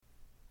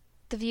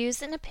The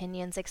views and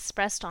opinions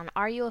expressed on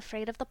Are You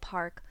Afraid of the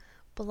Park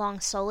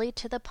belong solely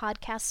to the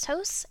podcast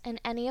hosts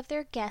and any of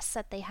their guests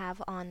that they have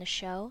on the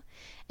show,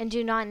 and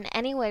do not in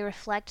any way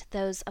reflect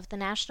those of the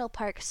National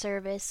Park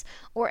Service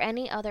or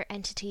any other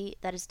entity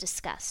that is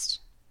discussed.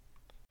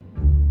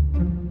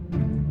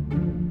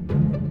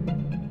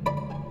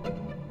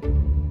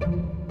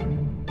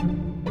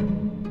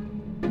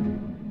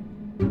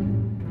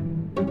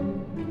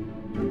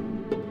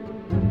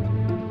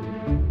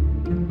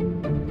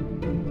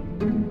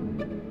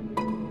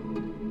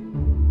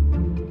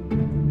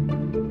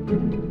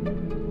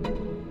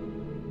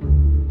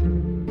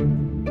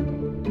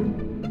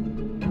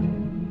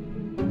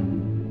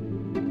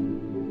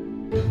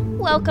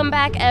 Welcome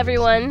back,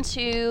 everyone,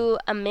 to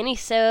a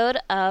mini-sode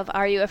of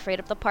Are You Afraid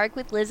of the Park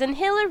with Liz and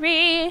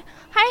Hillary.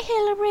 Hi,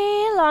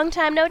 Hillary. Long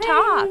time no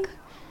talk.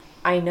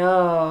 I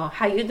know.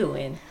 How you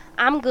doing?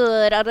 I'm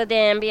good, other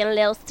than being a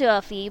little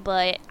stuffy,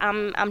 but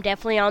I'm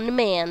definitely on the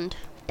mend.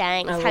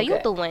 Thanks. How you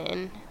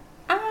doing?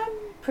 I'm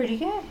pretty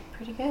good.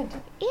 Pretty good.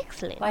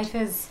 Excellent. Life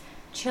is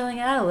chilling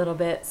out a little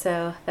bit,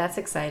 so that's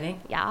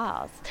exciting.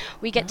 Yes.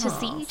 We get to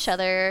see each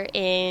other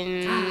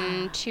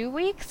in 2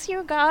 weeks,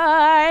 you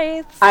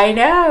guys. I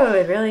know.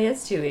 It really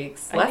is 2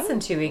 weeks. Less than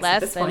 2 weeks at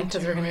this point,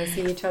 because we're going to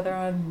see each other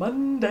on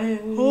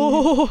Monday.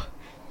 Oh,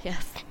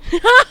 yes.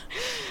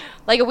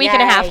 Like a week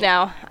and a half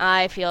now.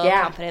 I feel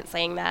confident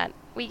saying that.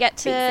 We get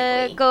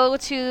to go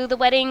to the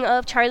wedding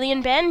of Charlie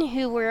and Ben,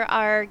 who were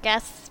our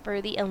guests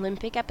for the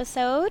Olympic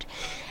episode.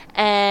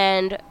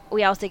 And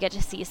we also get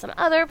to see some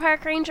other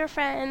park ranger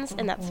friends,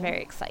 and that's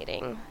very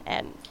exciting.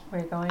 And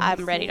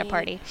I'm ready to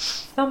party.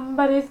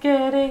 Somebody's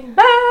getting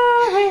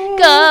married.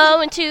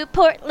 Going to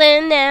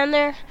Portland, and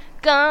they're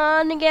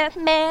gonna get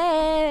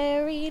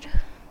married.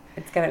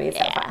 It's gonna be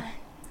so fun.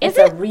 It's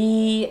a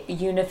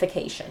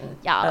reunification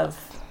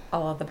of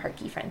all of the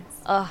parky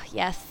friends. Oh,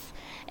 yes.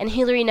 And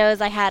Hillary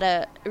knows I had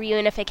a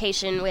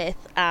reunification with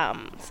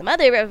some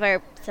other of our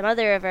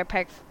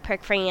park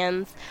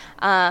friends,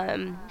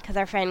 because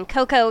our friend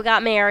Coco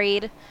got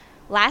married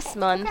last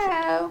month.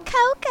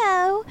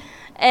 Coco.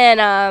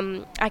 And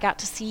I got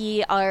to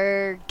see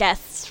our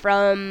guests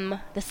from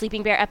the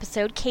Sleeping Bear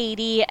episode,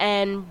 Katie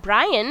and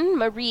Brian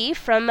Marie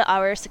from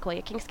our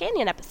Sequoia Kings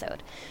Canyon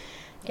episode.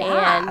 Yes.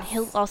 And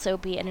he'll also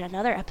be in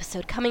another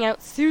episode coming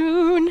out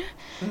soon.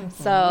 Mm-hmm.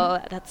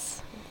 So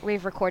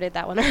we've recorded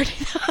that one already.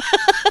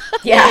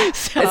 Yeah.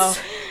 So,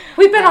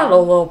 we've been on a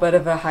little bit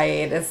of a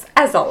hiatus.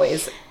 As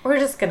always, we're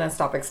just going to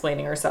stop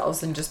explaining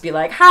ourselves and just be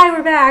like, hi,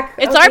 we're back.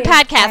 It's our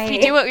podcast. Hi. We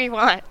do what we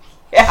want.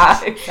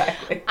 Yeah,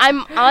 exactly.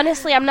 I'm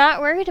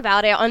not worried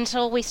about it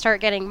until we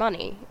start getting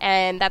money.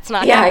 And that's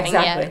not happening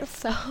yet.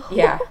 So.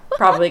 Yeah,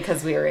 probably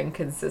because we are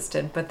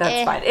inconsistent, but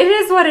that's fine. It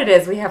is what it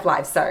is. We have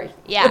lives. Sorry.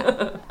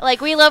 Yeah.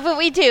 Like, we love what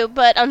we do,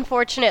 but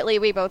unfortunately,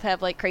 we both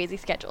have, like, crazy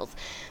schedules.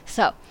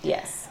 So.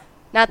 Yes.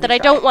 Not that I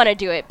don't want to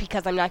do it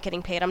because I'm not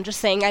getting paid. I'm just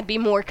saying I'd be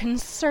more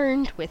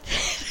concerned with it.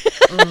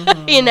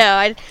 Mm-hmm. You know,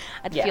 I'd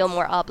feel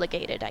more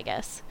obligated, I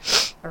guess.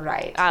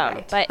 Right.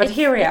 But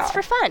here we are. It's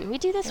for fun. We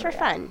do this for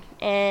fun.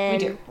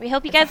 And we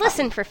hope you guys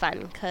listen for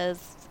fun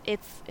because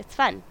it's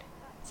fun.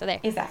 So there.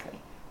 Exactly.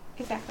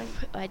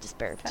 I just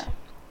burped. So.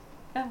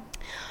 Oh.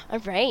 All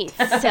right.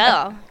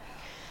 So,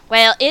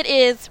 well, it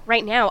is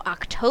right now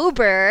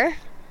October.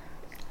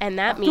 And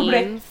that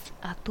means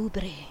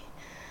Octubre.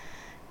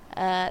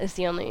 Is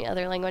the only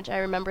other language I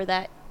remember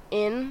that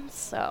in,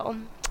 so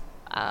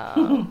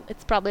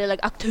it's probably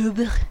like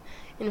October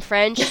in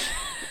French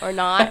or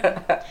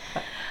not.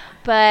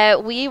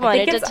 But we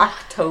wanted I think it's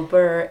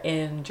October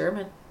in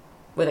German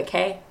with a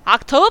K.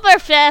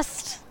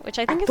 Oktoberfest, which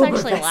I think is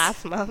actually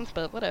last month,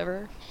 but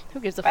whatever. Who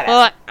gives a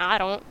fuck? I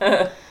don't.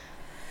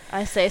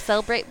 I say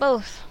celebrate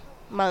both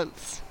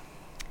months.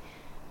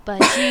 But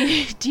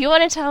do you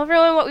want to tell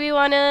everyone what we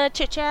want to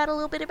chit-chat a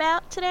little bit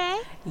about today?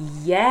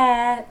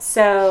 Yeah.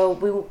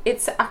 So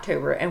it's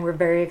October, and we're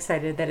very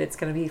excited that it's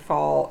going to be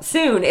fall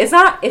soon. It's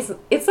not.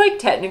 It's like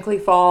technically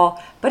fall,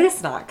 but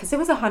it's not because it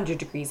was 100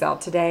 degrees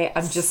out today.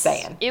 I'm just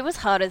saying. It was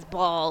hot as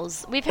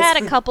balls. We've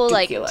had a couple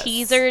ridiculous. Like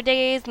teaser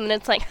days, and then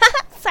it's like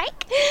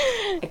psych,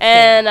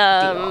 and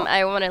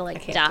I want to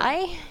like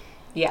die.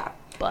 Yeah.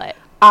 But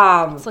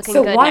it's looking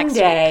good next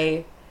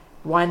week.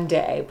 One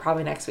day,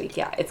 probably next week,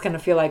 it's going to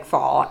feel like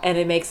fall, and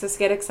it makes us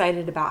get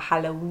excited about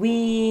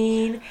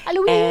Halloween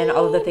and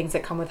all of the things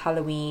that come with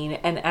Halloween.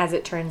 And as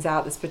it turns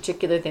out, this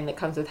particular thing that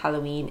comes with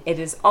Halloween, it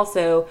is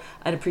also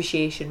an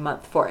appreciation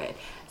month for it.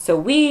 So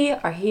we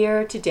are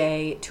here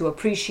today to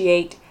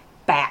appreciate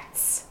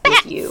bats.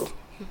 With you.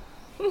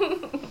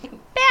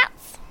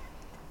 Bats.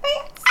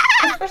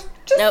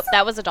 Nope,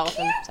 that was a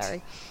dolphin.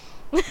 Sorry.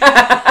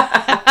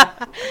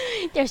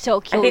 They're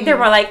so cute. I think they're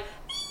more like...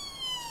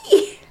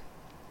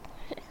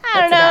 I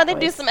don't know. They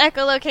do some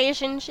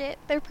echolocation shit.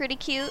 They're pretty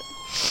cute.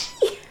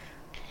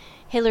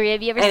 Hillary,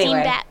 have you ever seen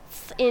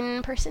bats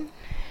in person?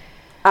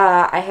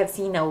 I have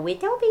seen a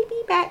little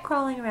baby bat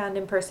crawling around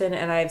in person,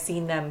 and I've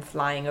seen them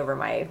flying over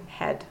my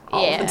head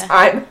all the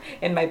time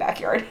in my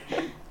backyard.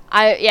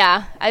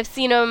 I've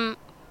seen them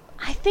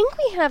I think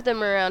we have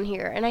them around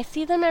here, and I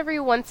see them every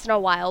once in a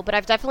while, but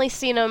I've definitely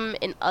seen them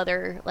in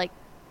other, like,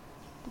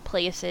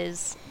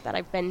 places that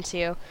I've been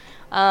to.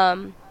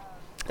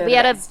 We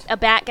had a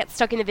bat get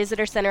stuck in the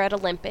visitor center at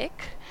Olympic.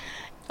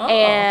 Oh.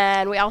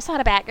 And we also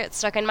had a bat get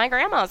stuck in my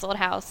grandma's old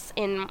house,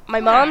 in my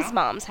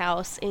mom's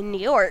house in New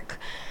York.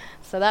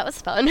 So that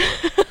was fun.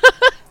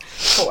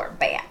 Poor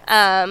bat.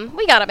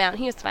 We got him out.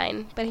 He was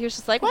fine. But he was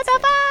just like, what the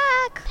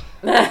fuck?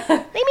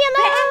 Leave me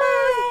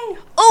alone.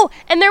 Oh,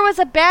 and there was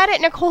a bat at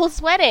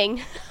Nicole's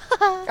wedding.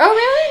 Oh,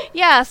 really?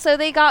 Yeah, so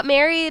they got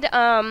married.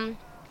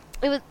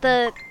 It was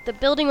the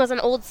building was an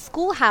old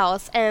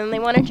schoolhouse, and they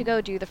wanted to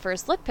go do the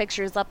first look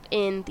pictures up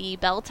in the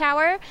bell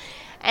tower.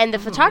 And the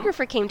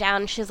photographer came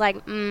down, and she's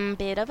like,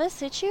 bit of a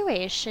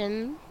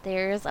situation.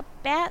 There's a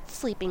bat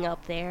sleeping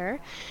up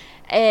there.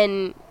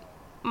 And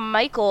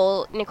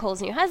Michael,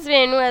 Nicole's new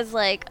husband, was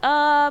like,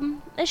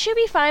 it should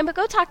be fine, but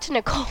go talk to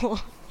Nicole.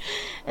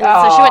 And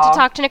so she went to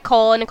talk to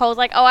Nicole, and Nicole was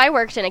like, oh, I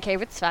worked in a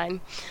cave, it's fine.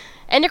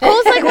 And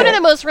Nicole's like one of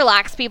the most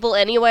relaxed people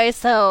anyway,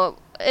 so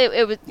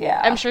it was,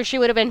 I'm sure she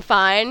would have been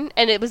fine.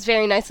 And it was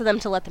very nice of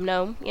them to let them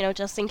know,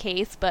 just in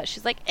case. But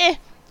she's like,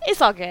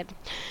 it's all good.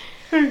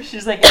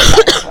 She's like,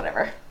 it's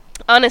whatever.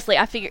 Honestly,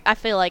 I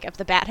feel like if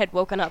the bat had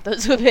woken up,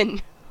 those would have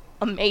been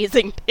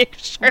amazing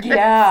pictures.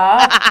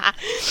 Yeah.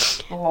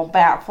 A little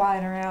bat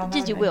flying around.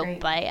 Did you will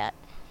bat?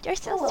 You're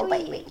so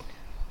sweet.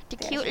 The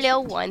cute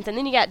little ones. And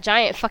then you got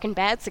giant fucking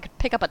bats that could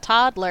pick up a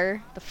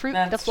toddler. The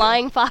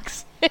flying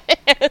foxes.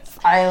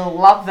 I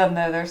love them,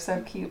 though. They're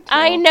so cute, too.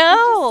 I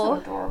know.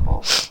 They're so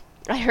adorable.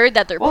 I heard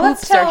that their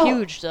poops are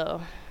huge, though.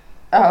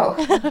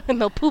 Oh.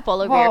 And they'll poop all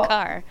over your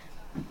car.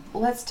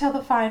 Let's tell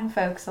the fine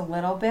folks a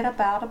little bit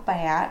about a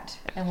bat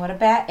and what a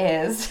bat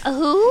is. A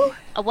who?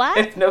 A what?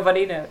 If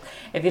nobody knows.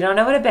 If you don't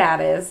know what a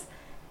bat is,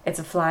 it's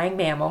a flying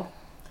mammal.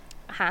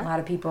 Uh-huh. A lot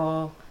of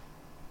people,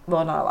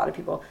 well, not a lot of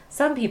people,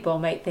 some people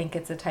might think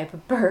it's a type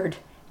of bird.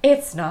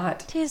 It's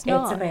not. It is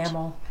not. It's a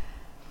mammal.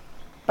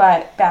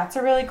 But bats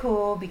are really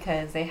cool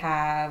because they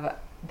have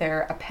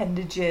their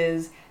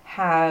appendages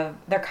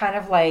they're kind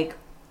of like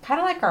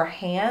our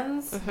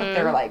hands, but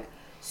they're like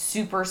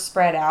super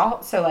spread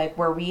out. So like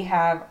where we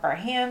have our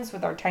hands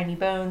with our tiny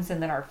bones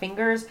and then our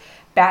fingers,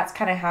 bats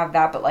kind of have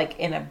that, but like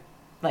in a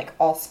like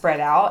all spread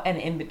out, and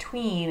in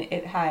between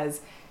it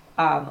has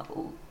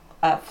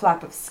a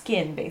flap of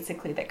skin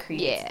basically that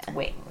creates its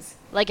wings.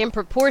 Like in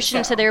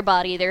proportion to their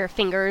body, their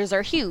fingers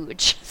are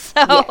huge.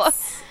 So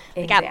yes,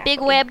 they got big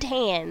webbed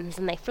hands,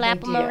 and they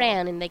flap them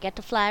around, and they get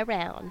to fly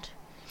around.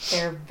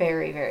 They're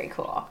very, very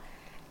cool.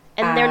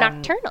 And they're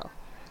nocturnal.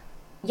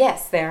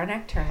 Yes, they are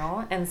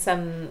nocturnal, and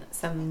some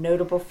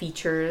notable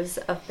features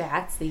of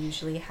bats. They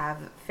usually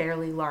have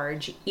fairly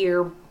large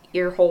ear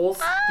holes,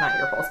 not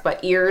ear holes,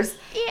 but ears.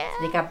 Yeah,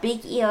 so they got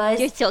big ears.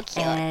 They're so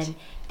cute, and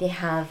they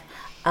have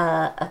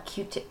a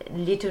cute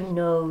little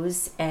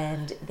nose,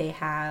 and they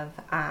have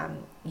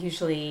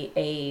usually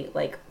a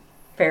like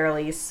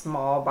fairly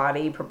small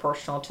body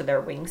proportional to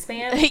their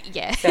wingspan.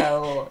 Yeah.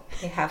 So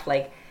they have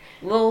like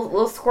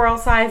little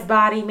squirrel-sized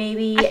body,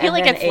 maybe. I feel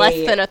like it's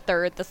less than a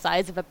third the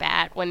size of a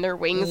bat when their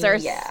wings are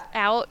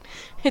out.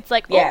 It's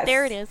like,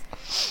 there it is.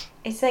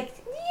 It's like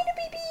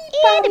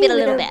a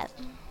little bat.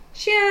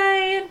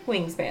 Giant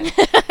wingspan.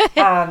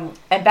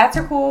 And bats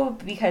are cool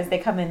because they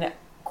come in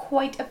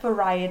quite a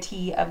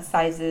variety of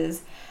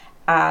sizes.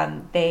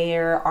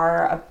 There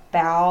are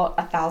about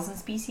 1,000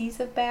 species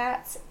of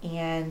bats,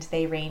 and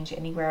they range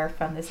anywhere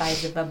from the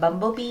size of a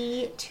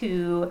bumblebee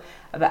to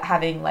about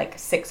having like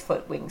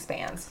 6-foot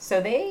wingspans. So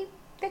they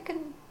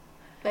can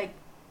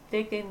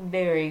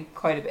vary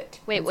quite a bit.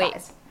 Wait.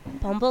 Size.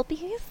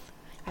 Bumblebees?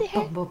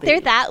 Bumblebee.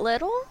 They're that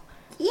little?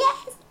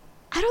 Yes.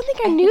 I don't think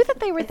I knew that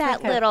they were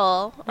that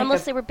little,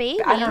 unless they were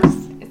babies. I don't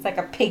know. It's like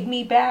a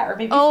pygmy bat, or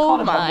maybe it's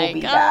called a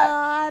bumblebee bat. Oh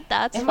my god,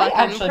 that's it fucking might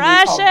actually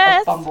precious. Be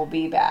called a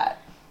bumblebee bat.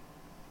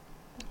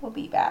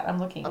 Bumblebee bat. I'm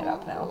looking it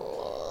up now.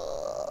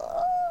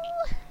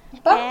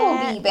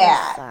 Bumblebee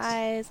bat. The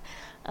size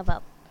of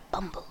a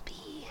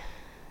bumblebee.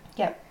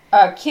 Yep.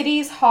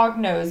 Kitty's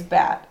hognose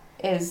bat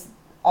is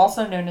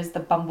also known as the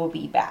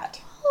bumblebee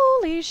bat.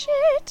 Holy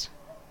shit.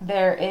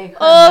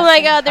 Oh my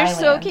god, they're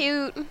so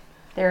cute.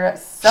 They're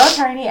so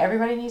tiny.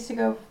 Everybody needs to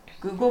go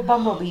Google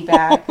bumblebee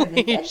bat.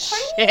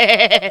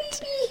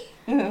 Shit.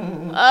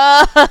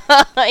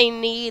 I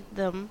need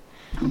them.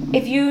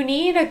 If you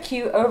need a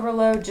cute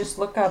overload, just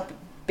look up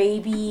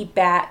baby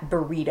bat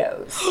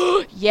burritos.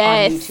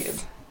 Yes. On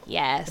YouTube.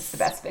 Yes. It's the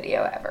best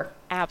video ever.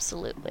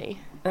 Absolutely.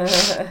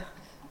 But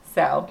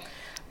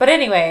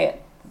anyway,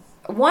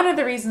 one of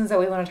the reasons that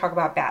we want to talk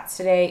about bats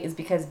today is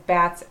because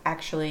bats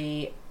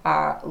actually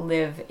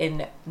live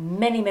in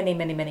many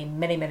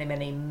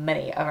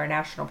of our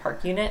national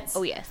park units.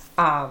 Oh, yes.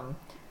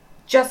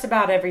 Just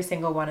about every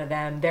single one of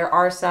them. There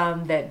are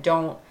some that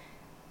don't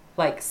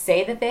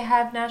say that they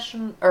have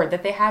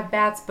that they have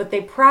bats, but they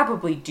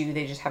probably do.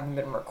 They just haven't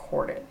been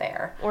recorded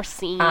there or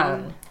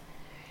seen.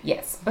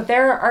 Yes, but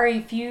there are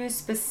a few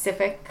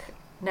specific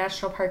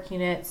national park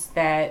units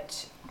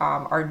that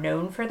are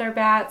known for their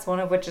bats, one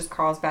of which is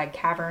Carlsbad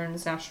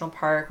Caverns National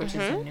Park, which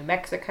is in New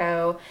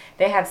Mexico.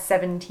 They have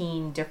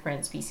 17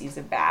 different species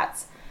of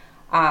bats.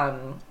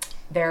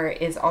 There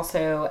is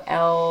also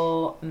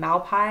El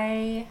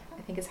Malpai,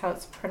 I think is how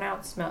it's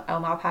pronounced,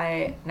 El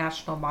Malpai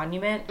National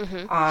Monument,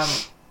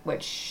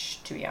 which,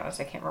 to be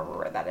honest, I can't remember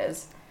where that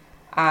is.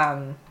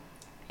 And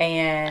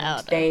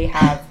they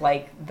have,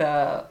 like,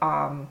 the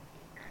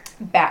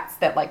bats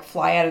that, like,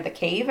 fly out of the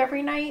cave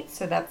every night.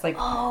 So that's, like, a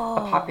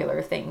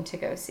popular thing to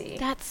go see.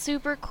 That's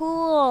super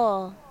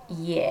cool.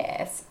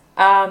 Yes.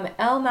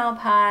 El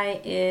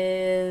Malpai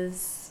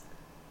is...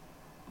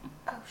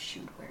 Oh,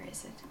 shoot, where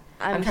is it?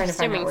 I'm trying to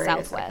find out where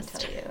Southwest. it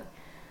is, I can tell you.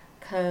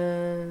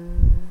 Because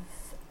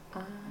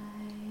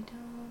I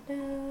don't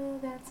know.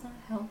 That's not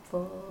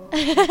helpful.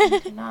 I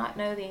do not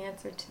know the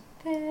answer to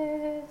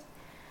this.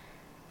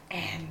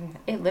 And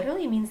it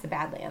literally means the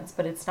Badlands,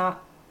 but it's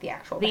not the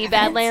actual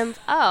Badlands.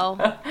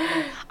 Oh.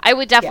 I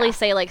would definitely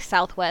say, like,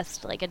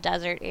 Southwest, like a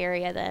desert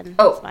area then.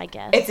 Oh, that's my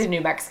guess. It's in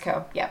New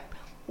Mexico. Yep.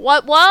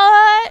 What?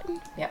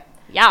 Yep.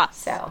 Yeah.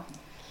 So.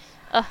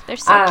 Oh, they're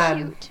so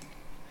cute.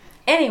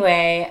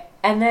 Anyway,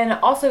 and then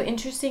also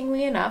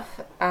interestingly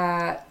enough,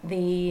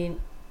 the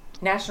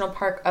National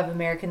Park of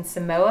American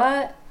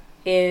Samoa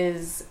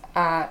is,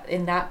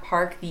 in that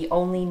park, the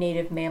only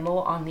native mammal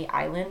on the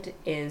island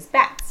is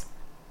bats.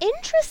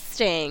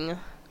 Interesting.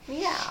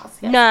 Yes.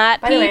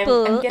 Not By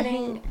people. the way, I'm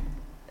getting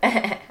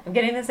I'm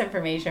getting this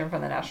information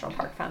from the National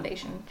Park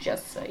Foundation,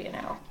 just so you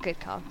know. Good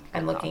call.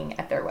 I'm looking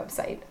at their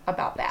website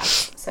about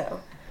bats, so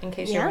in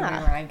case you're Yeah.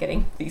 wondering where I'm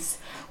getting these,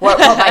 what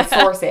my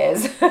source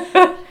is,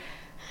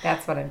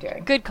 that's what I'm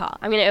doing. Good call.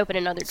 I'm going to open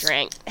another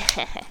drink.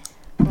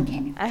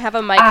 Okay. I have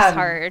a Mike's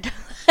Hard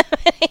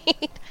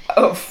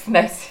Oh,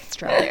 nice.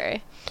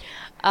 strawberry.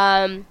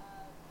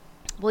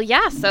 Well,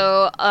 yeah,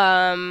 so,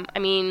 I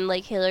mean,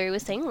 like Hillary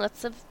was saying,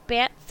 lots of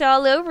bats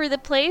all over the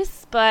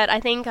place, but I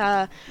think,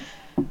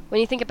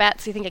 when you think of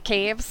bats, you think of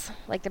caves,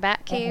 like the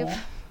Bat Cave.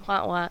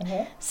 Wah, wah.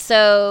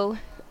 So,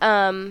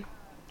 I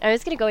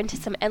was going to go into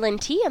some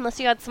LNT, unless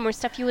you had some more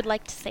stuff you would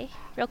like to say,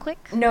 real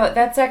quick. No,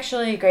 that's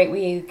actually great.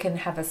 We can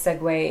have a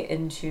segue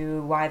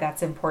into why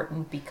that's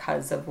important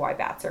because of why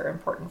bats are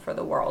important for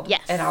the world.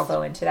 Yes. And I'll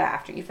go into that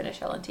after you finish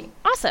LNT.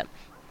 Awesome.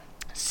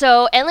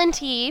 So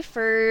LNT,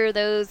 for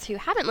those who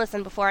haven't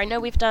listened before, I know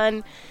we've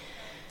done,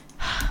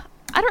 I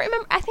don't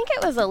remember, I think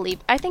it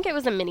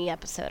was a mini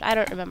episode, I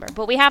don't remember,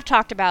 but we have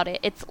talked about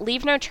it. It's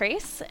Leave No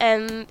Trace,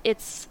 and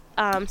it's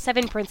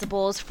 7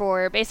 principles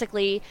for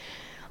basically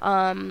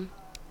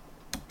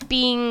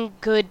being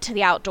good to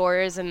the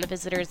outdoors and the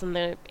visitors and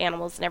the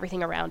animals and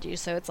everything around you.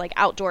 So it's like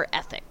outdoor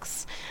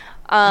ethics.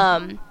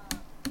 And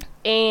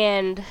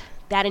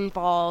that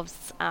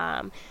involves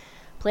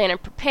plan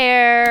and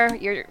prepare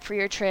for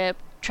your trip,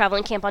 travel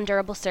and camp on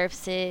durable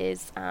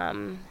surfaces,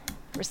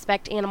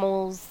 respect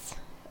animals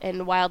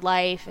and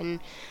wildlife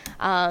and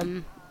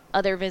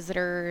other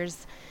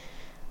visitors.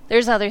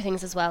 There's other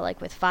things as well,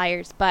 like with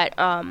fires, but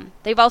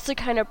they've also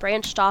kind of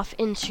branched off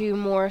into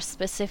more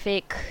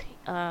specific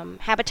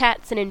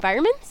habitats and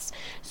environments.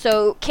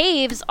 So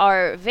caves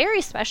are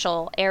very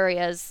special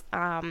areas,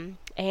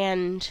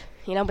 and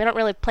you know, we don't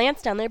really have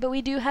plants down there, but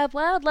we do have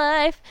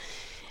wildlife.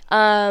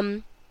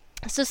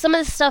 So some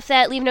of the stuff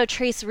that Leave No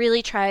Trace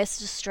really tries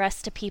to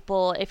stress to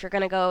people if you're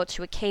going to go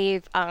to a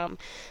cave,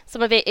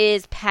 some of it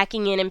is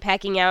packing in and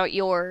packing out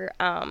your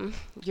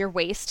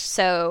waste.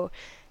 So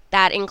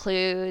that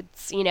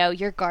includes, you know,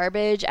 your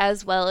garbage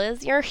as well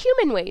as your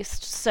human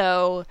waste.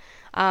 So,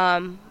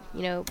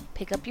 you know,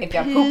 pick up your If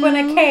you poop in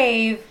a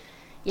cave,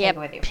 yeah, take it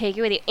with you. take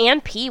it with you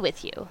and pee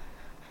with you.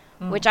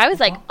 Which I was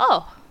like,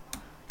 oh.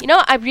 You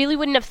know, I really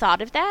wouldn't have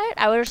thought of that.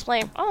 I would have just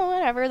like, oh,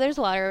 whatever, there's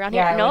water around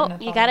Yeah, here. I No, wouldn't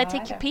have you thought gotta of that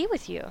take your either. pee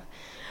with you.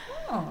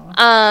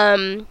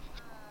 Oh.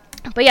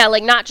 But yeah,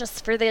 like not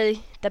just for the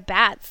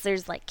bats.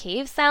 There's like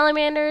cave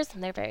salamanders,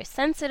 and they're very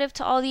sensitive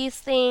to all these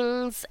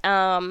things.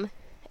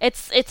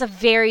 It's a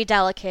very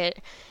delicate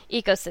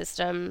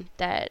ecosystem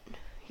that,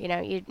 you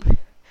know,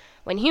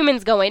 when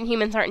humans go in,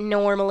 humans aren't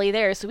normally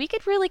there, so we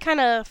could really kind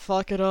of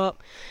fuck it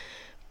up.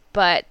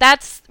 But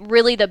that's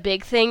really the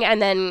big thing.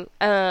 And then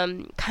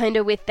kind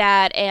of with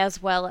that, as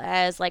well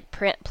as like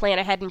plan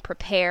ahead and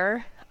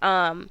prepare.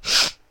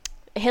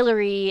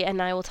 Hillary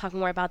and I will talk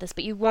more about this,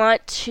 but you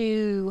want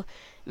to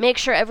make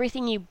sure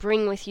everything you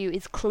bring with you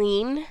is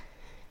clean.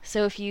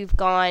 So if you've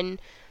gone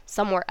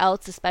somewhere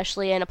else,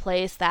 especially in a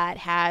place that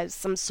has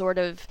some sort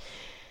of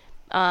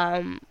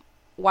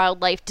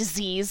wildlife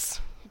disease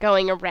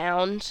going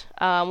around,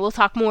 we'll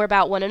talk more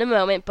about one in a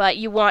moment, but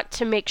you want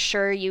to make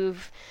sure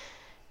you've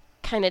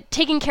kind of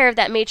taking care of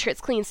that, made sure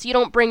it's clean, so you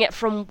don't bring it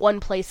from one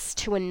place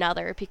to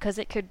another, because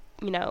it could,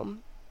 you know,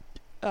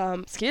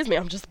 excuse me,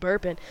 I'm just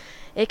burping.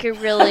 It could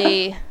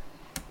really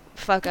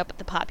fuck up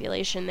the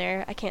population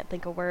there. I can't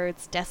think of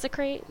words.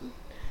 Desecrate?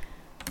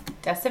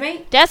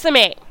 Decimate?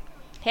 Decimate.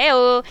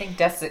 Hey-o. I think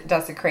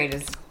desecrate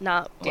is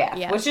Not, death,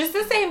 yeah. which is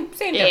the same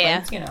Yeah.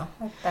 difference, you know,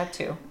 that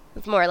too.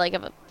 It's more like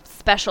of a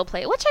special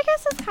place, which I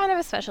guess is kind of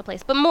a special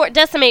place, but more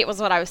decimate was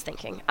what I was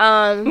thinking.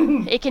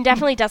 It can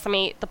definitely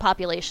decimate the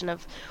population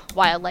of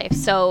wildlife.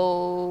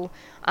 So,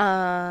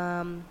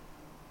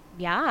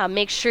 yeah,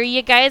 make sure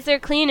you guys are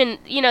clean. And,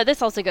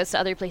 this also goes to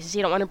other places.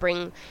 You don't want to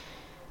bring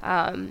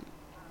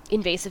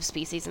invasive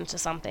species into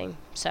something.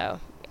 So,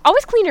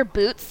 always clean your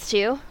boots,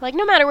 too. Like,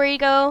 no matter where you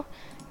go,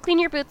 clean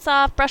your boots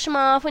off, brush them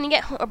off when you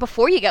get or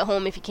before you get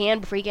home if you can,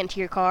 before you get into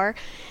your car.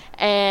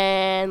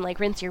 And, like,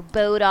 rinse your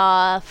boat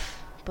off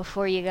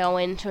before you go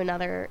into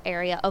another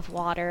area of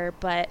water.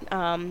 But,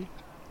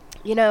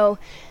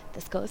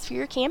 this goes for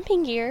your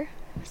camping gear.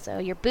 So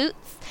your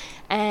boots,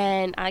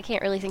 and I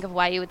can't really think of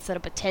why you would set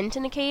up a tent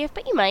in a cave,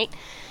 but you might.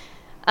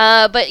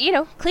 But,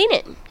 clean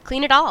it.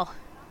 Clean it all.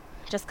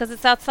 Just because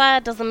it's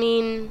outside doesn't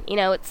mean,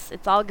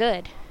 it's all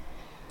good.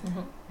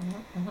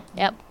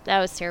 Yep, that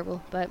was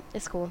terrible, but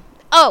it's cool.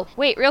 Oh,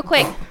 wait, real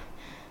quick.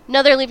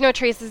 Another leave no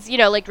traces,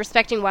 like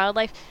respecting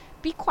wildlife.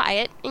 Be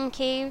quiet in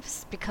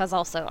caves because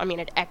also,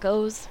 it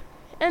echoes.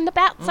 And the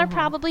bats are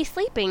probably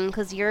sleeping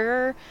because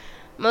you're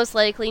most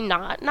likely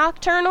not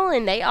nocturnal,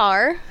 and they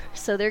are.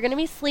 So they're going to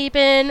be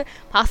sleeping,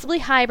 possibly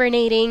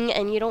hibernating,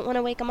 and you don't want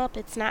to wake them up.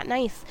 It's not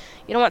nice.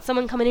 You don't want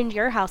someone coming into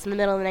your house in the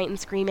middle of the night and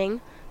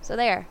screaming. So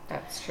there.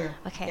 That's true.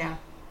 Okay. Yeah.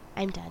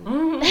 I'm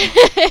done.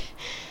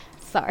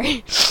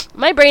 Sorry.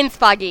 My brain's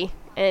foggy,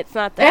 and it's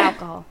not the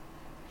alcohol.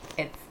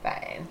 It's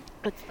fine.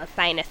 It's the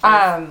sinuses.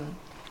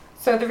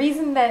 So the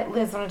reason that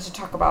Liz wanted to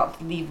talk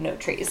about leave no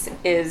trace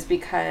is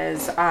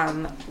because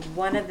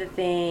one of the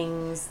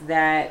things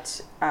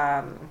that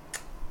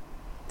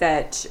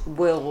that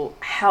will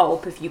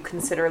help if you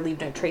consider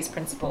leave no trace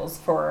principles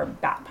for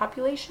bat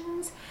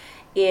populations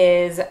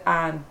is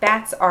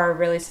bats are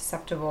really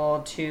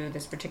susceptible to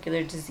this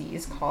particular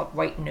disease called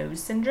white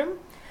nose syndrome.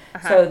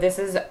 So this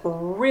is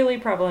really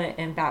prevalent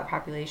in bat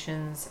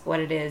populations. What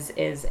it is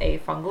a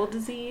fungal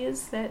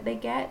disease that they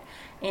get.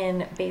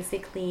 And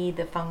basically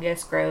the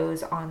fungus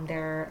grows on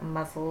their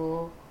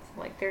muzzle,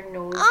 like their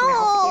nose,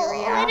 mouth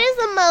area. It is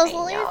a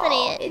muzzle, isn't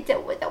it?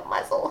 It's with a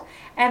muzzle.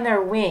 And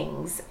their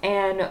wings.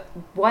 And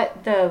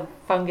what the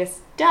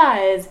fungus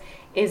does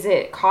is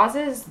it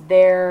causes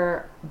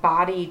their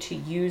body to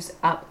use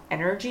up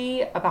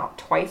energy about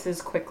twice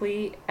as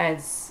quickly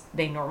as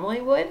they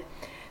normally would.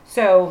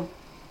 So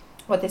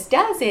what this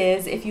does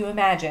is, if you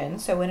imagine,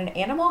 so when an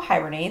animal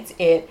hibernates,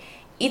 it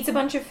eats a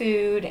bunch of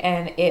food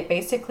and it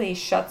basically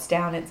shuts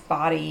down its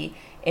body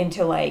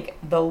into like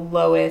the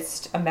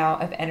lowest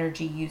amount of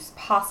energy use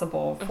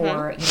possible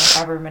for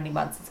however many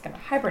months it's going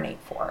to hibernate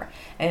for,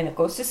 and it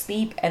goes to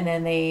sleep, and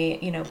then they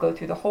go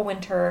through the whole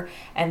winter,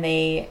 and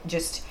they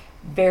just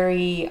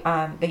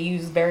they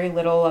use very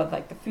little of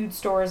like the food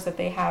stores that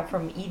they have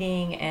from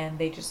eating, and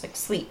they just like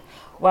sleep.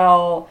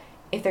 Well,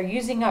 if they're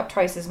using up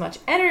twice as much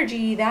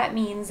energy, that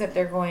means that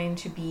they're going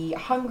to be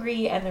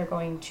hungry and they're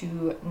going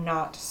to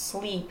not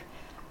sleep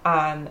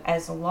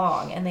as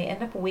long, and they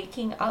end up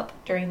waking up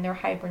during their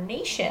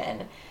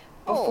hibernation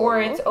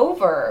before it's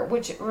over,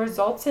 which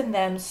results in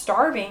them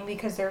starving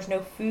because there's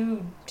no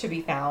food to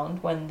be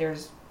found when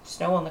there's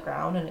snow on the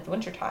ground and it's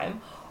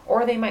wintertime,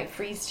 or they might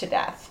freeze to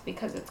death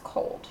because it's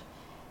cold.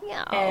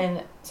 Yeah.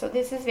 And so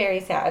this is very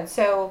sad.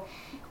 So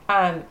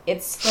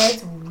it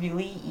spreads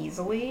really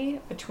easily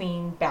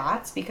between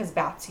bats because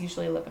bats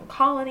usually live in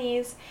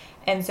colonies.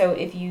 And so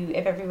if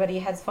everybody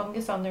has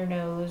fungus on their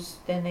nose,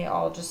 then they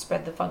all just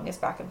spread the fungus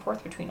back and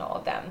forth between all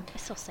of them.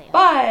 It's so sad.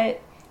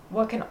 But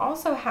what can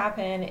also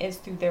happen is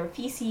through their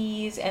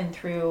feces and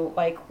through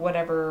like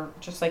whatever,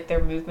 just like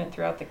their movement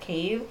throughout the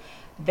cave,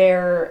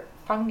 their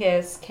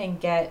fungus can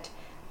get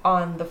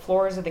on the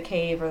floors of the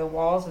cave or the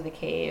walls of the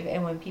cave.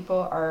 And when people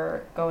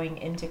are going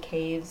into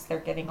caves, they're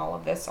getting all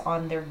of this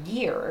on their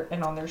gear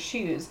and on their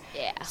shoes.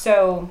 Yeah.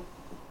 So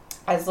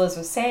as Liz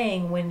was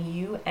saying, when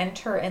you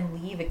enter and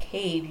leave a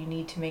cave, you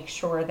need to make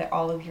sure that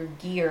all of your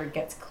gear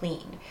gets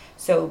cleaned.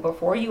 So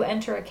before you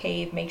enter a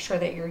cave, make sure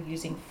that you're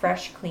using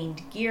fresh,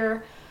 cleaned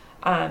gear.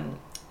 And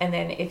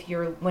then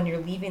when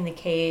you're leaving the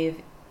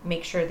cave,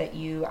 make sure that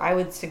I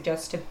would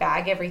suggest to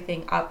bag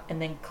everything up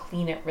and then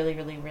clean it really,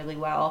 really, really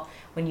well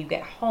when you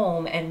get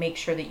home, and make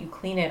sure that you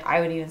clean it. I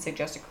would even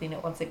suggest to clean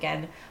it once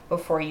again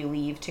before you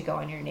leave to go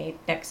on your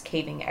next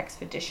caving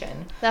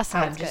expedition. That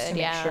sounds just good,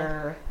 to make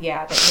sure,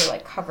 that you're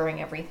like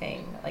covering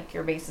everything, like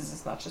your bases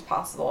as much as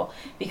possible,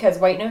 because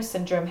white nose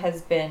syndrome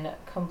has been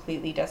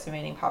completely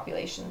decimating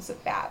populations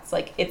of bats.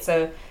 Like, it's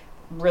a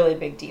really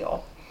big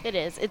deal. It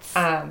is. It's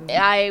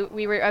I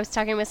was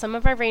talking with some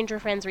of our ranger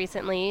friends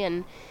recently,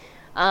 and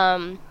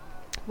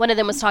one of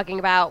them was talking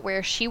about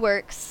where she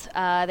works.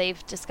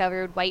 They've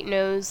discovered white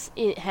nose.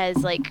 It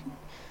has like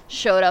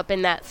showed up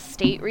in that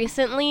state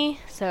recently,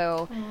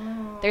 so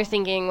they're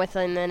thinking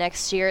within the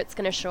next year it's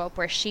going to show up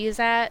where she's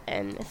at,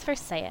 and it's very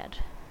sad.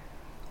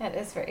 That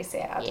is very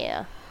sad.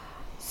 Yeah.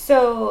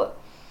 So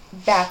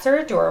bats are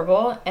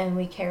adorable, and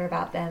we care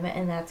about them,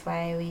 and that's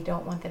why we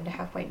don't want them to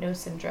have white nose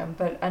syndrome.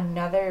 But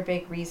another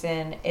big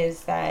reason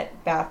is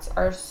that bats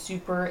are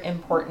super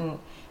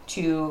important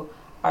to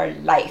our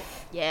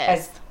life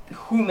as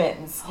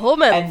humans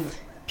and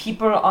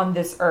people on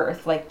this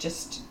earth. Like,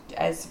 just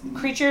as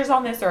creatures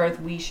on this earth,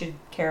 we should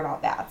care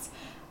about bats.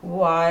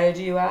 Why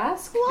do you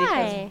ask? Why?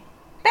 Because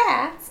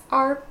bats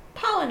are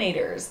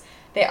pollinators.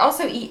 They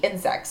also eat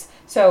insects.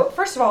 So,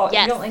 first of all, if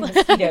you don't like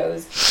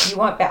mosquitoes, you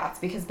want bats,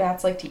 because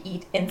bats like to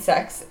eat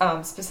insects.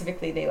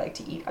 Specifically, they like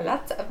to eat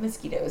lots of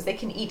mosquitoes. They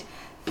can eat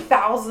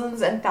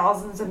thousands and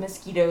thousands of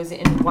mosquitoes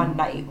in one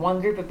night. One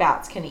group of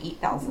bats can eat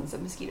thousands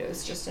of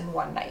mosquitoes just in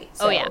one night.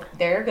 So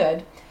they're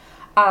good.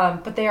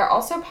 But they are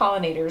also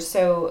pollinators.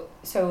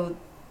 So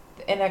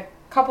in a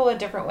couple of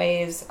different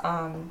ways,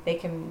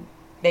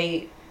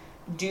 they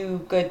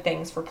do good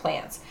things for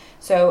plants.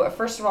 So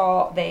first of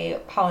all, they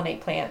pollinate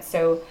plants.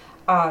 So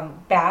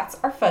bats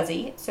are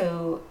fuzzy,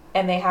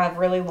 and they have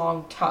really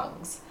long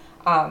tongues.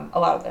 A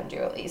lot of them do,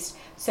 at least.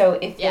 So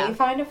if they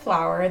find a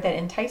flower that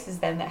entices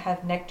them, that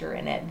has nectar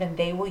in it, then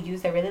they will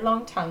use their really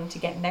long tongue to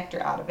get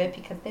nectar out of it,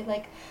 because they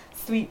like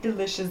sweet,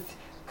 delicious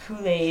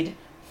Kool-Aid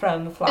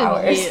from the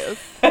flowers.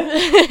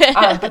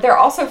 But they're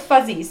also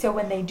fuzzy. So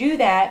when they do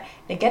that,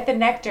 they get the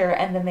nectar,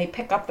 and then they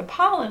pick up the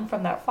pollen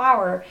from that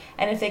flower.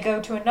 And if they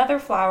go to another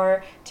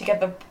flower to get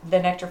the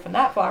nectar from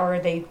that flower,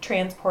 they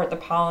transport the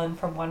pollen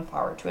from one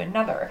flower to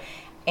another.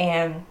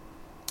 And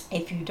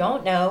if you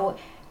don't know,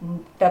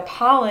 the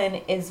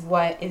pollen is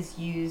what is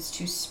used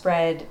to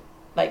spread,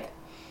 like,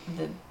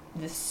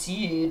 the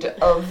seed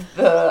of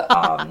the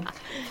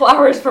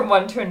flowers from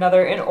one to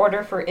another in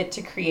order for it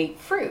to create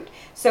fruit.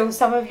 So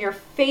some of your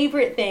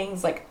favorite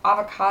things, like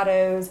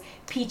avocados,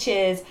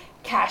 peaches,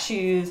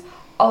 cashews,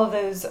 all of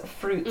those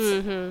fruits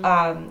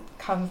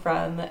come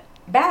from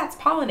bats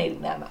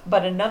pollinating them.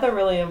 But another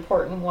really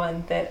important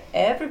one that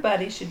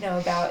everybody should know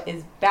about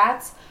is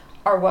bats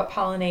are what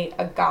pollinate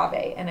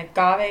agave. And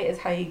agave is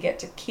how you get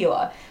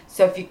tequila.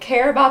 So if you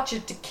care about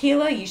your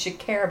tequila, you should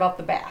care about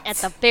the bats. At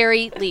the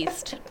very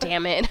least.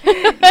 Damn it.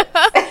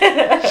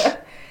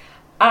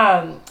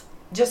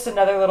 Just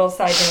another little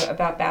side note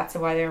about bats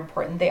and why they're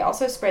important. They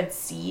also spread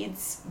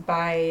seeds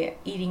by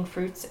eating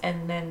fruits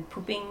and then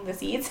pooping the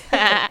seeds.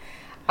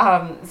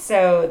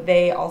 So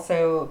they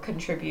also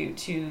contribute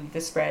to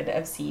the spread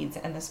of seeds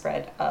and the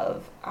spread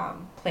of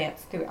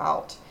plants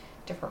throughout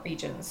different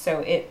regions. So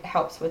it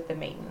helps with the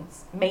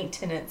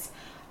maintenance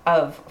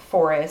of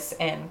forests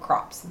and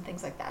crops and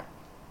things like that.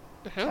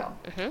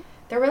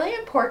 They're really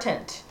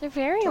important. They're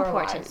very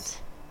important.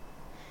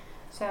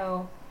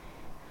 So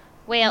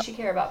we should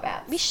care about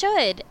bats. We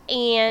should.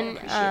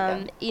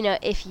 And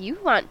if you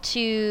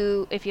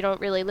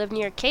don't really live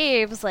near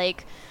caves,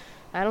 like,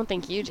 I don't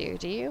think you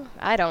do you?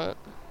 I don't.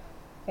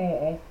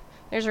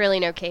 There's really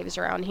no caves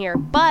around here,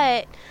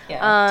 but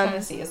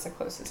Tennessee is the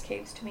closest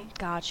caves to me.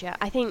 Gotcha.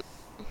 I think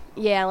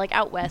like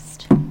out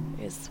west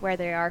is where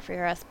they are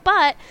for us.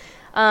 But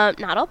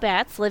not all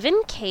bats live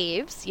in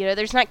caves.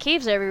 There's not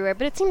caves everywhere,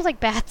 but it seems like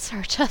bats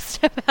are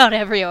just about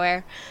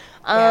everywhere.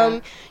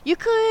 You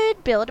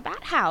could build a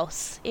bat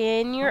house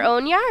in your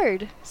own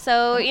yard.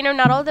 So,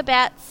 not all the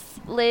bats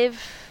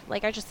live,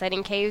 like I just said,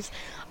 in caves.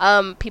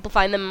 People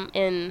find them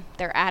in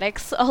their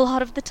attics a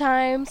lot of the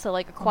time. So,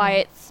 like a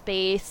quiet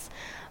space,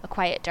 a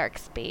quiet, dark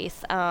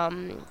space.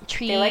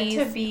 Trees. They like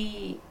to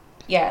be...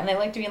 Yeah, and they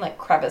like to be in, like,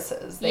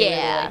 crevices. They really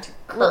like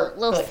to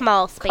little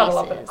small spaces. Cuddle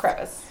up in a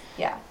crevice.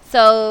 Yeah.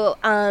 So,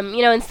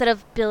 instead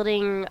of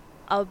building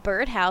a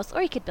birdhouse,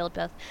 or you could build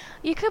both,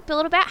 you could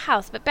build a bat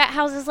house. But bat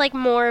house is, like,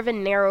 more of a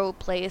narrow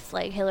place,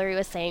 like Hillary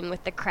was saying,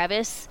 with the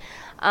crevice.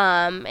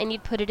 And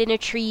you'd put it in a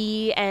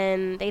tree,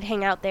 and they'd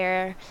hang out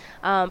there.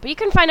 But you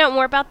can find out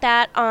more about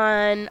that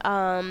on,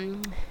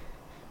 some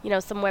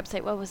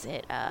website. What was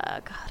it? I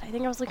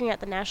think I was looking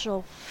at the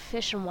National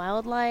Fish and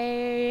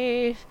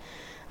Wildlife.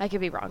 I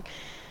could be wrong.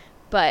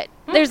 But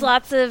there's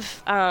lots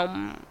of,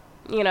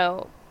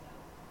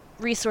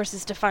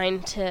 resources to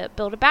find to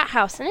build a bat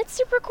house. And it's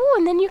super cool.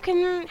 And then you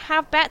can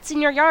have bats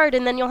in your yard,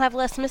 and then you'll have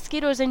less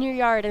mosquitoes in your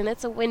yard. And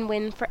it's a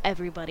win-win for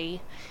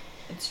everybody.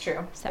 It's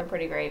true. So. They're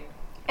pretty great.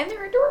 And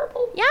they're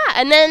adorable. Yeah.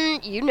 And then,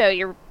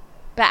 your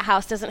bat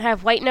house doesn't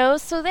have white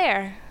nose. So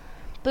there.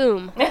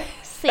 Boom.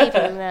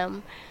 Saving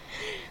them.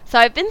 So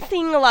I've been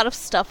seeing a lot of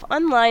stuff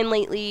online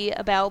lately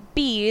about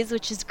bees,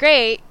 which is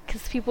great.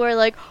 Because people are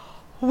like...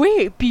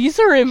 Wait, bees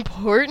are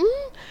important?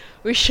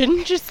 We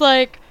shouldn't just,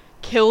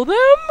 kill them?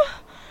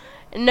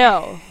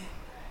 No,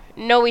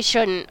 we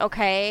shouldn't,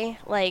 okay?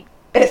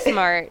 Be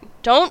smart.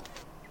 Don't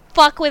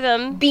fuck with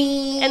them.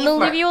 Be and they'll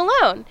smart. leave you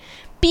alone.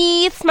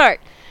 Be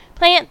smart.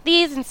 Plant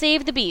these and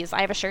save the bees.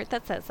 I have a shirt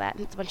that says that,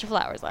 and it's a bunch of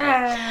flowers on it.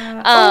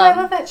 I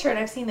love that shirt.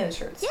 I've seen those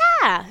shirts.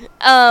 Yeah.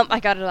 I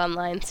got it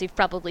online, so you've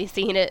probably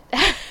seen it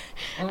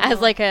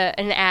as,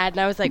 an ad, and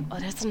I was like, oh,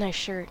 that's a nice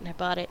shirt, and I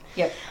bought it.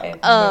 Yep,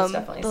 I've most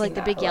definitely seen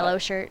the big yellow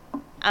shirt.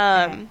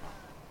 But,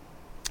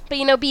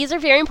 bees are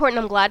very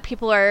important. I'm glad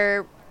people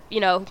are,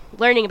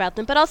 learning about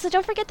them. But also,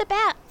 don't forget the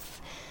bats.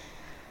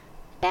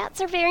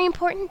 Bats are very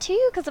important,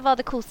 too, because of all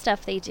the cool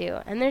stuff they do.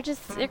 And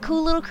they're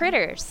cool little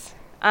critters.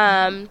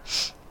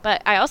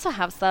 But I also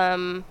have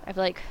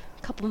a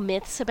couple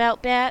myths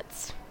about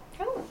bats.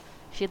 Oh.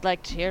 If you'd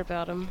like to hear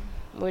about them,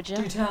 would you?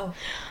 Do tell.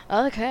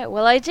 Okay.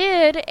 Well, I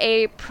did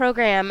a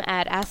program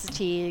at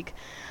Assateague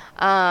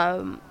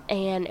and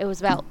it was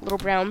about little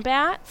brown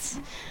bats.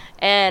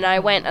 And I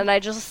went and I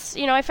just,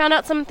 I found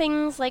out some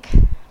things like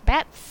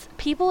bats.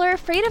 People are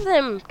afraid of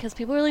them because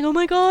people are like, oh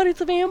my god, it's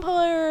a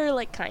vampire.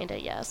 Like,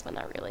 kinda, yes, but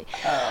not really.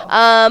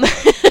 Oh.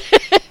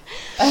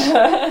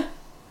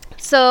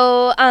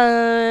 So,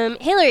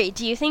 Hillary,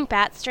 do you think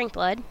bats drink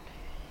blood?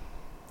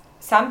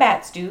 Some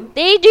bats do.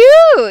 They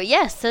do!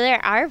 Yes, so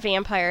there are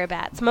vampire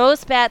bats.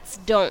 Most bats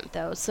don't,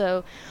 though.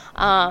 So,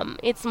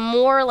 it's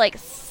more like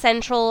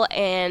Central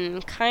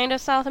and kind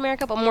of South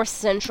America, but more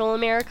Central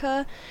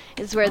America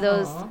is where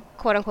those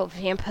quote-unquote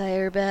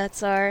vampire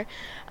bats are.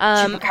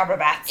 Chupacabra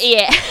bats.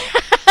 Yeah.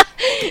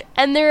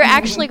 And they're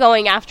actually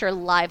going after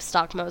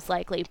livestock, most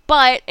likely.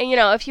 But,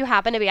 if you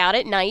happen to be out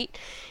at night,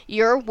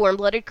 you're a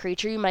warm-blooded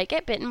creature, you might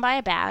get bitten by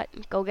a bat.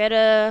 Go get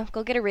a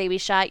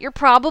rabies shot. You're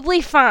probably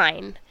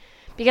fine.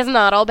 Because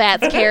not all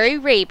bats carry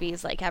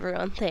rabies like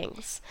everyone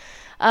thinks.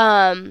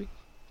 But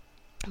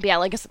yeah,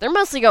 like I said, they're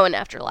mostly going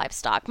after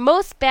livestock.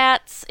 Most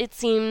bats, it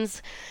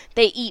seems,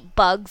 they eat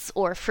bugs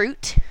or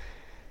fruit.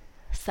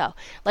 So,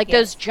 like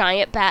those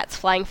giant bats,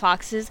 flying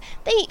foxes,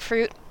 they eat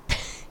fruit.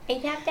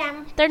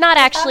 They're not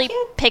actually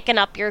picking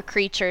up your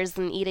creatures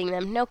and eating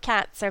them. No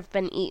cats have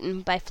been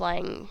eaten by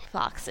flying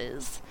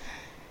foxes,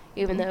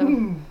 even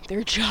though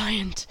they're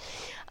giant.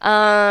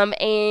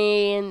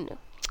 And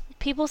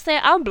people say,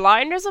 I'm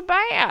blind as a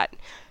bat.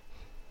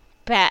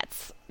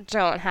 Bats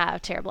don't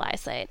have terrible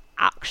eyesight.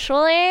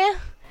 Actually,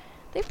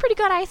 they have pretty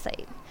good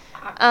eyesight.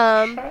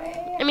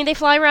 They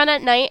fly around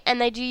at night, and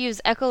they do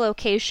use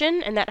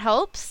echolocation, and that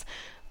helps.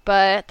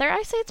 But their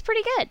eyesight's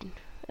pretty good.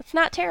 It's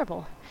not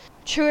terrible.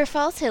 True or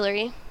false,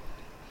 Hillary?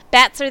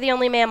 Bats are the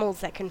only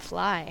mammals that can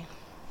fly.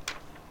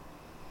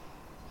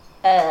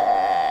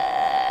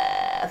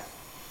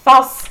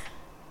 False.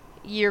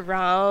 You're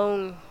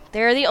wrong.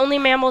 They're the only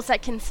mammals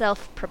that can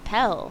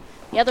self-propel.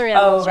 The other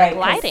animals are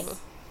gliding.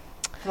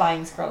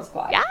 Flying squirrels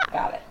glide. Yeah.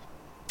 Got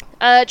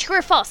it. True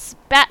or false?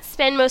 Bats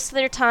spend most of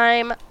their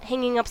time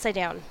hanging upside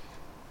down.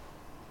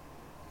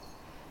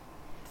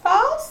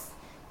 False?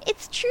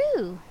 It's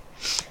true.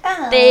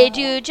 Oh. They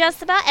do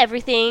just about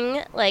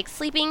everything, like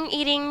sleeping,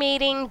 eating,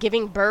 mating,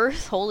 giving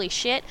birth, holy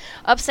shit,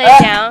 upside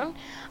down.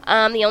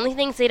 The only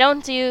things they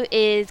don't do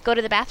is go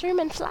to the bathroom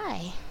and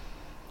fly.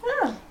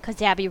 Because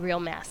that'd be real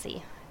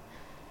messy.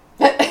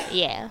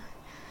 Yeah.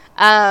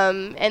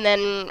 And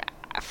then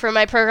for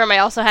my program, I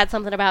also had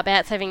something about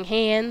bats having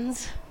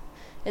hands.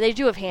 And they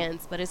do have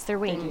hands, but it's their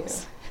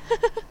wings.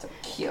 So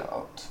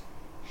cute.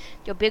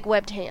 Your big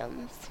webbed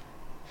hands.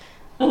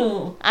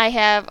 I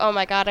have, oh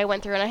my god, I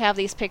went through and I have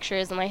these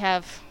pictures and I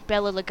have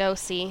Bela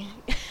Lugosi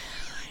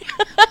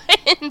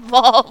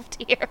involved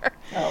here.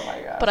 Oh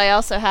my god. But I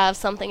also have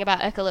something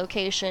about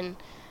echolocation.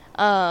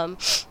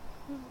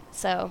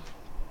 So,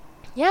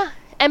 yeah.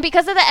 And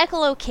because of the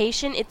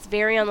echolocation, it's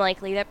very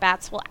unlikely that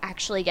bats will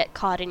actually get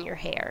caught in your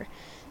hair.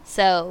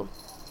 So,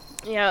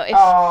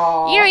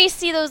 if you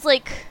see those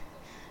like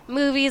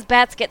movies,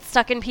 bats get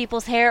stuck in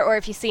people's hair, or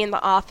if you see in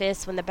The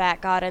Office when the bat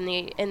got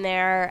in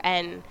there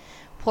and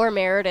poor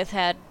Meredith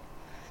had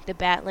the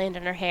bat land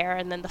in her hair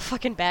and then the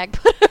fucking bag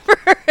put over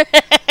her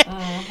head.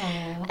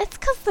 It's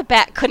because the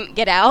bat couldn't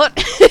get out.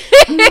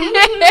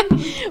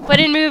 But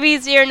in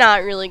movies, you're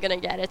not really going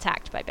to get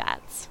attacked by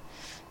bats.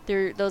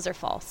 Those are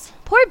false.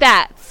 Poor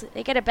bats.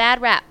 They get a bad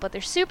rap, but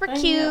they're super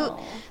cute.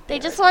 They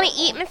just want to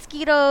eat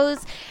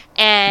mosquitoes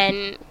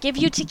and give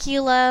you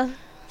tequila.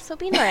 So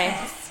be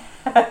nice.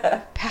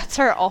 Bats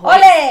are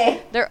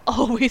they're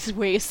always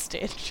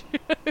wasted.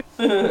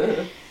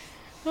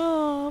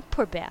 Oh,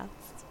 poor bats.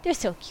 They're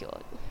so cute.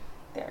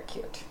 They're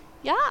cute.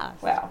 Yeah.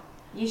 Well,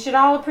 you should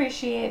all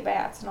appreciate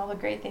bats and all the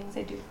great things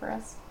they do for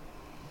us.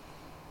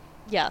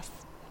 Yes.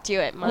 Do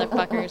it,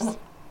 motherfuckers.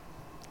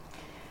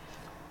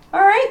 All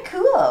right,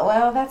 cool.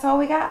 Well, that's all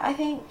we got, I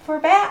think, for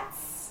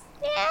bats.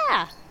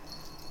 Yeah.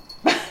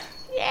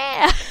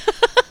 Yeah.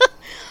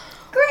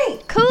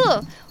 Great.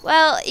 Cool.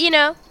 Well,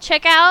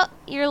 check out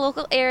your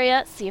local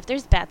area, see if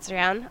there's bats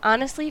around.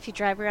 Honestly, if you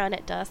drive around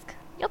at dusk,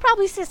 you'll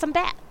probably see some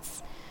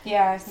bats.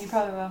 Yeah, you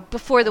probably will.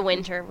 Before the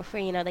winter, before,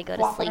 they go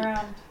to Flopping sleep.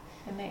 around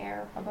in the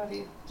air above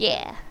you.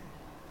 Yeah.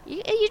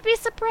 You'd be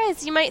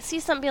surprised. You might see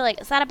something be like,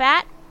 is that a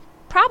bat?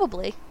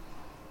 Probably.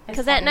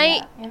 Because at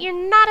night, you're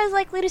not as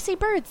likely to see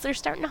birds. They're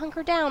starting to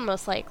hunker down,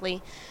 most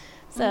likely.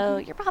 So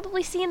you're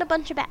probably seeing a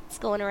bunch of bats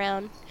going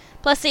around.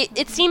 Plus,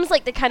 it seems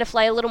like they kind of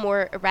fly a little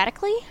more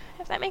erratically,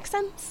 if that makes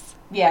sense.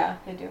 Yeah,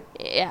 they do.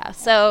 Yeah,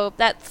 so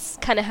that's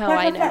kind of how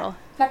I know.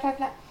 Flap, flap,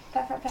 flap.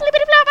 Flap, flap,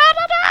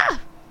 flap.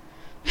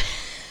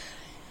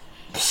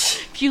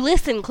 If you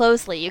listen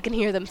closely, you can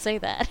hear them say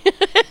that.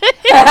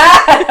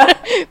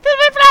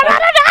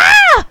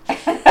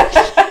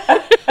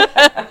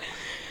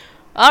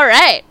 All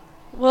right.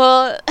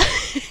 Well,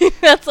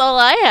 that's all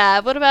I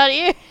have. What about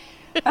you?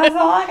 That's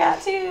all I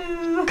got,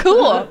 too.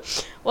 Cool.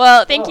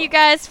 Well, thank you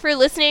guys for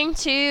listening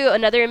to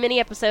another mini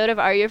episode of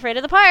Are You Afraid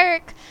of the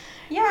Park?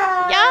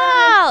 Yeah.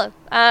 Yeah.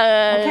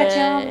 I'll catch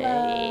you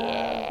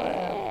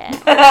on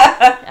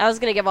Yeah. I was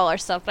going to give all our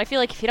stuff, but I feel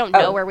like if you don't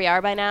know where we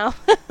are by now.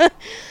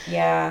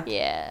 Yeah.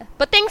 Yeah.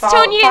 But thanks, So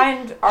Tonya.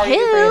 find Are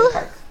You Afraid of the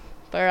Dark?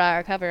 For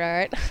our cover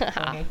art.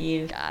 Tonya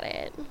Hughes. Got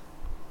it.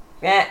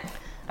 Yeah. Okay.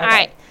 All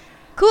right.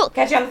 Cool.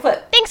 Catch you on the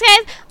flip. Thanks,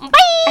 guys.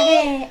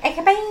 Bye.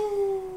 Okay, bye.